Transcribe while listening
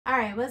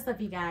right, what's up,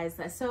 you guys?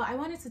 So I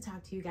wanted to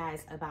talk to you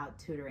guys about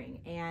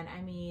tutoring. And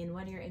I mean,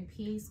 when you're in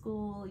PA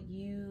school,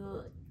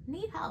 you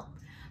need help.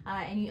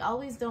 And you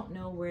always don't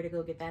know where to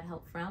go get that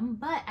help from,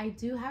 but I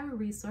do have a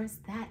resource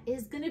that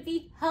is going to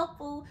be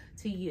helpful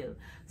to you.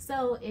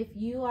 So if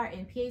you are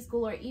in PA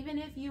school, or even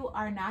if you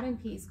are not in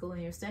PA school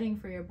and you're studying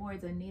for your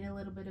boards and need a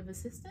little bit of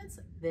assistance,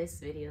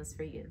 this video is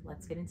for you.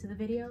 Let's get into the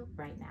video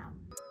right now.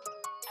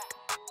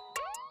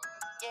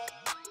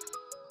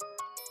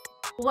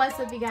 What's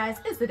up, you guys?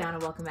 It's Adanna.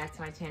 Welcome back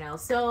to my channel.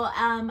 So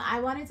I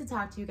wanted to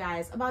talk to you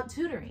guys about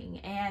tutoring,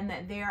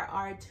 and there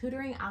are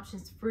tutoring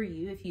options for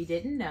you, if you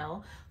didn't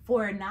know,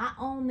 for not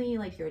only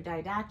like your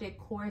didactic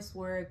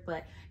coursework,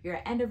 but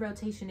your end of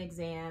rotation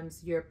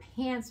exams, your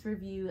PANCE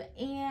review,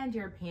 and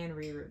your PAN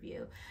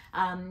re-review.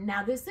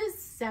 Now this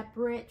is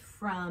separate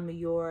from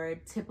your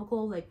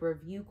typical like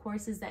review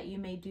courses that you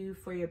may do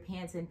for your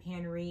PANCE and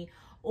PAN re,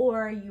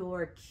 or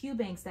your Q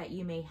banks that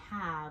you may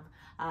have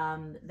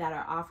that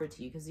are offered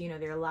to you, because you know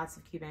there are lots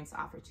of Q banks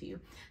offered to you.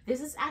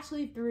 This is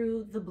actually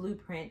through the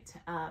Blueprint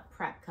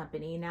prep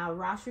company. Now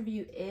Rosh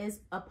Review is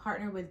a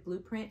partner with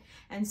Blueprint,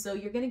 and so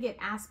you're going to get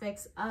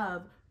aspects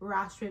of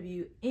Rosh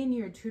Review in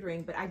your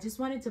tutoring. But I just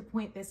wanted to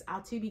point this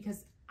out to you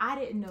because I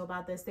didn't know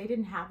about this. They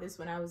didn't have this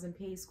when I was in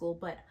PA school,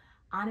 but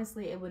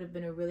honestly, it would have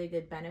been a really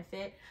good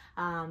benefit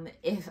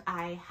if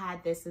I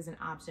had this as an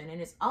option. And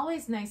it's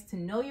always nice to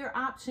know your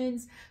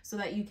options so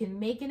that you can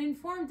make an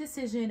informed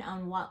decision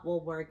on what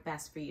will work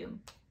best for you.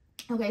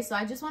 Okay, so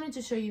I just wanted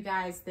to show you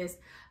guys this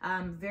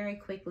very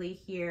quickly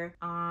here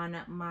on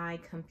my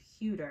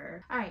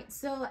computer. All right,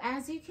 so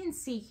as you can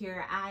see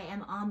here, I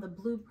am on the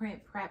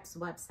Blueprint Preps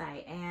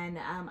website, and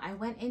I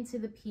went into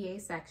the PA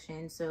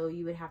section, so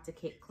you would have to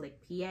click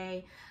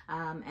PA,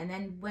 and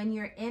then when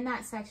you're in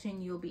that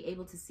section, you'll be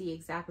able to see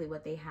exactly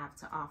what they have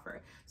to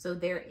offer. So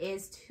there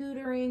is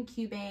tutoring,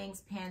 Q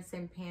banks, PANCE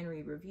and PAN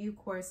re-review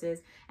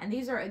courses, and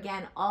these are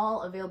again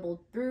all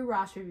available through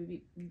Rosh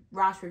Review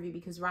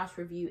because Rosh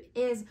Review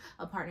is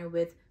a partner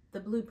with the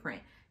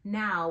Blueprint.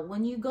 Now,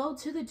 when you go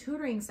to the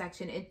tutoring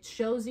section, it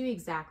shows you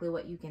exactly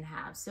what you can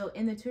have. So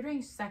in the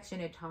tutoring section,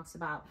 it talks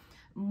about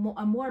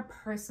a more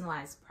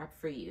personalized prep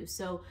for you.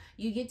 So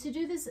you get to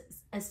do this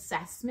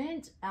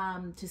assessment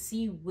to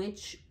see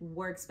which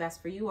works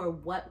best for you, or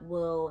what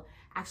will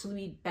actually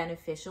be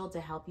beneficial to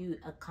help you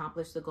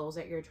accomplish the goals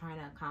that you're trying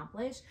to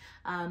accomplish.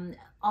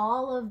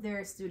 All of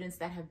their students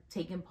that have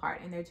taken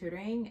part in their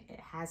tutoring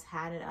has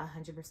had a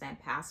 100%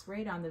 pass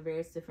rate on the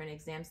various different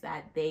exams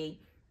that they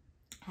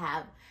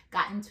have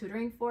gotten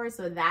tutoring for.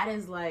 So that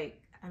is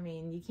like, I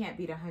mean, you can't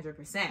beat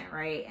 100%,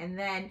 right? And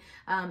then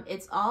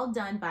it's all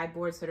done by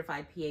board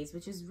certified PAs,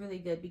 which is really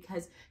good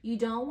because you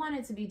don't want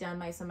it to be done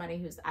by somebody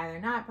who's either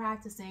not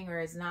practicing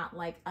or is not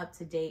like up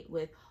to date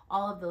with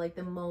all of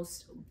the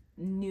most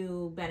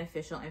new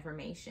beneficial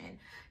information.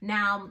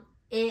 Now,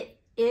 it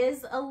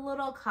is a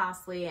little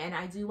costly, and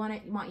I do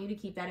want you to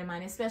keep that in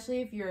mind,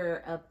 especially if you're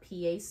a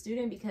PA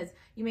student, because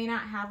you may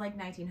not have like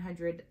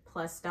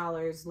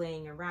 $1,900+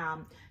 laying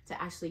around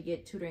to actually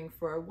get tutoring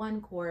for one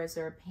course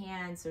or a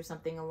PANCE or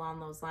something along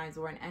those lines,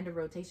 or an end of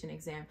rotation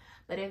exam.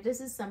 But if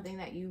this is something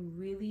that you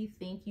really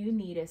think you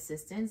need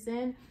assistance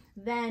in,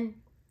 then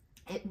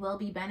it will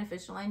be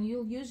beneficial, and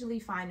you'll usually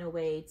find a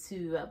way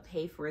to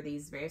pay for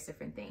these various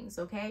different things.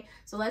 Okay,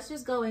 so let's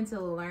just go into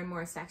the learn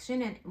more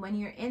section. And when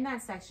you're in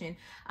that section,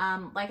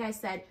 like I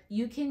said,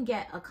 you can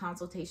get a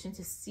consultation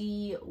to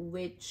see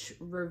which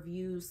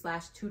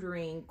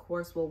review/tutoring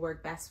course will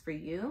work best for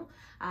you,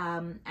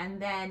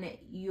 and then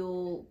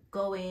you'll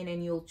go in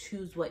and you'll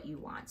choose what you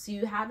want. So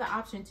you have the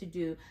option to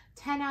do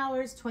 10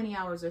 hours, 20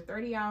 hours, or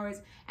 30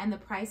 hours, and the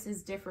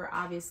prices differ.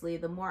 Obviously,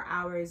 the more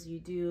hours you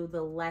do,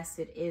 the less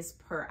it is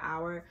per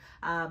hour,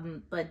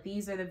 but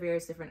these are the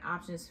various different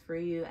options for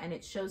you, and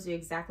it shows you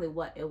exactly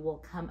what it will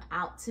come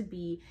out to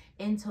be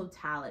in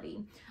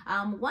totality.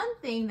 One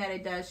thing that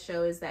it does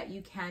show is that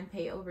you can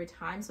pay over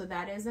time, so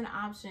that is an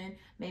option.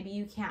 Maybe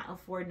you can't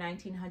afford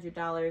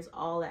 $1,900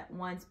 all at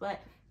once,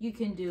 but you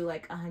can do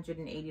like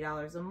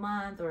 $180 a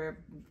month, or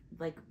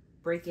like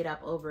break it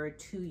up over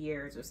 2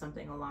 years or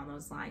something along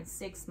those lines,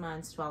 6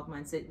 months, 12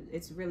 months.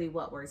 It's really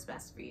what works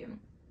best for you.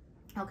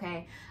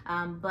 Okay,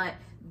 but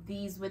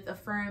these with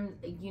Affirm,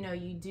 you know,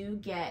 you do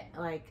get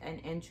like an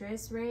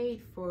interest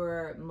rate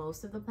for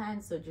most of the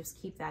plans, so just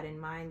keep that in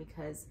mind,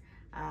 because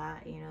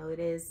you know, it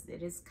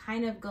is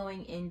kind of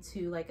going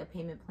into like a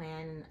payment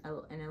plan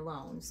and a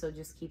loan, so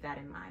just keep that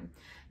in mind.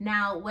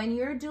 Now, when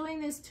you're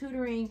doing this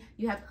tutoring,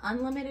 you have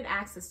unlimited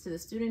access to the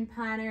student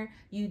planner,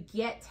 you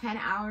get 10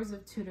 hours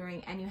of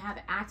tutoring, and you have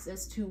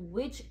access to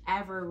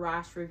whichever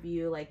Rosh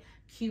Review like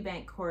Q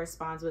bank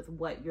corresponds with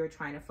what you're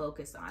trying to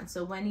focus on.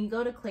 So when you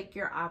go to click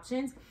your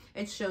options,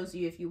 it shows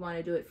you if you want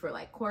to do it for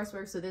like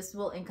coursework. So this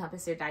will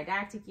encompass your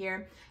didactic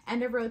year,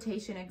 end of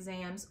rotation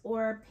exams,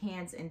 or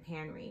PANCE and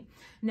PAN re.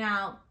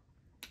 Now,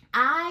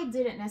 I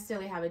didn't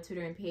necessarily have a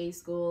tutor in PA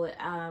school.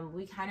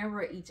 We kind of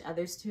were each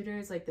other's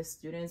tutors, like the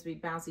students, we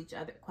bounce each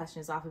other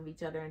questions off of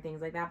each other and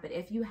things like that. But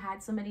if you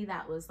had somebody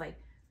that was like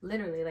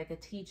literally like a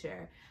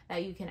teacher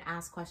that you can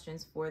ask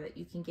questions for, that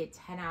you can get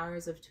 10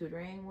 hours of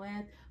tutoring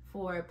with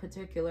for a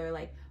particular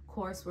like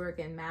coursework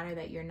and matter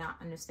that you're not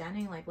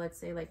understanding, like let's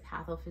say like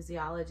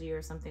pathophysiology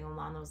or something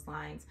along those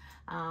lines,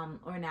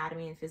 or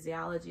anatomy and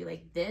physiology.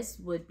 Like this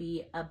would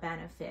be a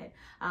benefit.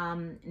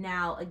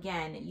 Now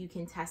again, you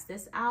can test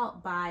this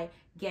out by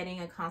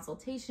getting a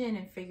consultation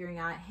and figuring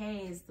out,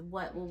 hey, is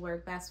what will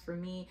work best for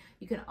me.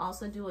 You can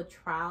also do a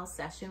trial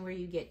session where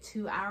you get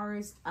 2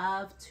 hours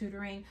of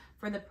tutoring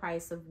for the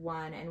price of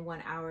one, and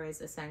 1 hour is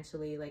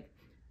essentially like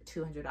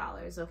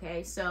 $200.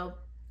 Okay, so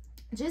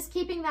just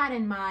keeping that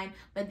in mind,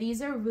 but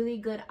these are really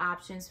good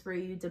options for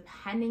you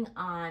depending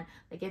on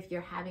like if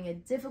you're having a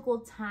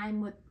difficult time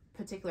with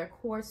particular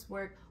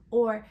coursework,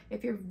 or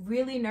if you're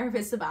really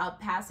nervous about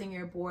passing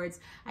your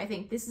boards. I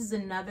think this is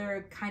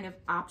another kind of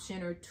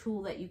option or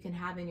tool that you can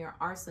have in your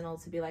arsenal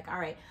to be like, all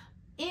right,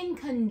 in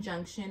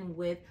conjunction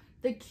with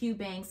the Q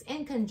banks,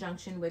 in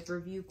conjunction with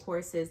review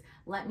courses,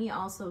 let me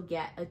also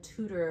get a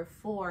tutor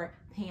for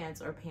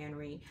PANCE or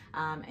PANRE,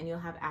 and you'll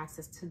have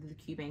access to the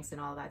Q banks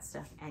and all that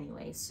stuff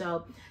anyway.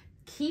 So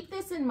keep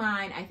this in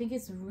mind. I think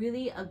it's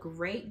really a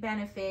great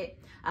benefit.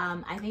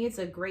 I think it's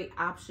a great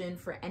option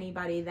for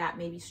anybody that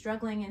may be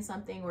struggling in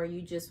something, or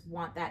you just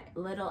want that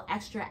little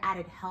extra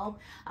added help.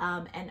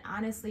 And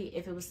honestly,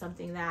 if it was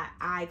something that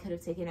I could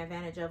have taken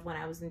advantage of when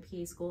I was in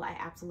PA school, I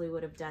absolutely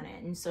would have done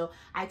it. And so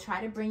I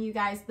try to bring you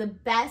guys the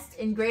best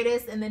and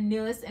greatest and the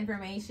newest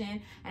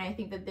information. And I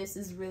think that this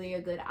is really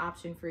a good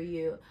option for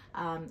you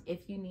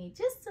if you need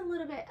just a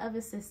little bit of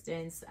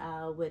assistance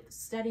with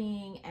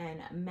studying and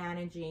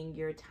managing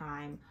your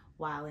time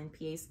while in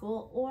PA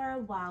school,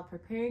 or while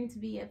preparing to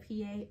be a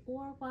PA,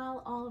 or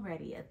while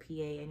already a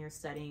PA and you're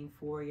studying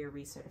for your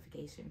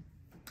recertification.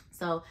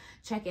 So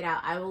check it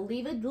out. I will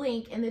leave a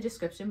link in the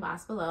description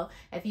box below.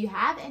 If you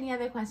have any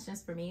other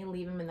questions for me,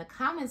 leave them in the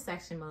comments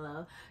section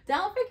below.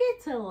 Don't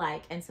forget to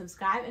like and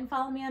subscribe, and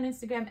follow me on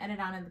Instagram at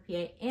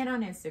AdannaThePA, and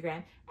on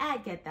Instagram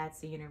at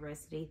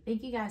GetThat'sUniversity.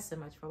 Thank you guys so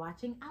much for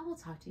watching. I will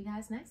talk to you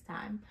guys next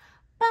time.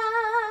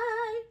 Bye.